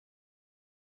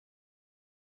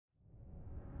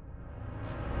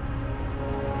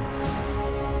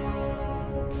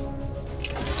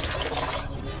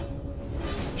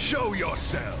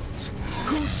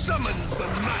summons the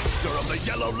master of the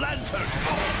Yellow Lantern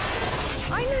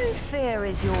Corps. I know fear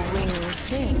is your wings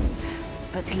thing,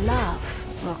 but love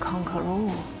will conquer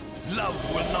all.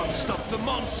 Love will not stop the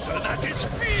monster that is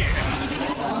fear!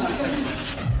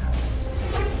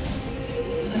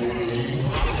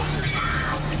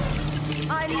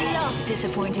 I love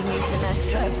disappointing you,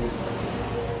 Sinestro.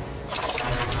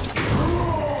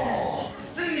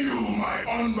 Feel my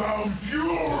unbound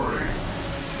fury!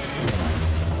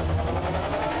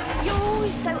 You're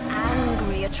always so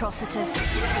angry, Atrocitus.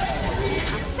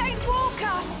 Saint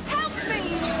Walker, help me!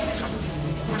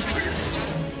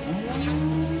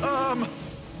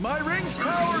 My ring's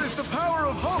power is the power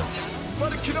of hope,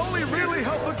 but it can only really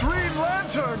help a Green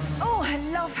Lantern! Oh, I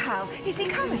love Hal. Is he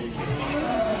coming?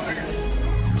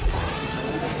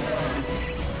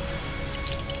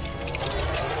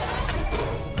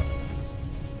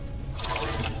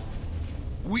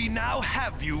 We now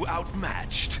have you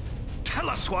outmatched. Tell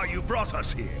us why you brought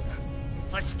us here.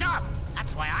 For stuff!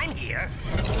 That's why I'm here.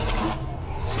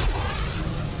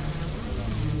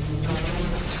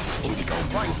 Indigo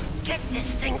 1, get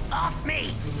this thing off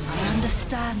me! I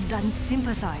understand and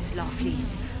sympathize,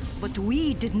 Larfleeze, but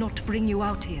we did not bring you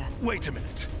out here. Wait a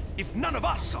minute. If none of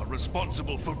us are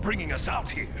responsible for bringing us out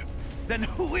here, then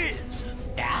who is?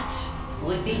 That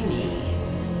would be me.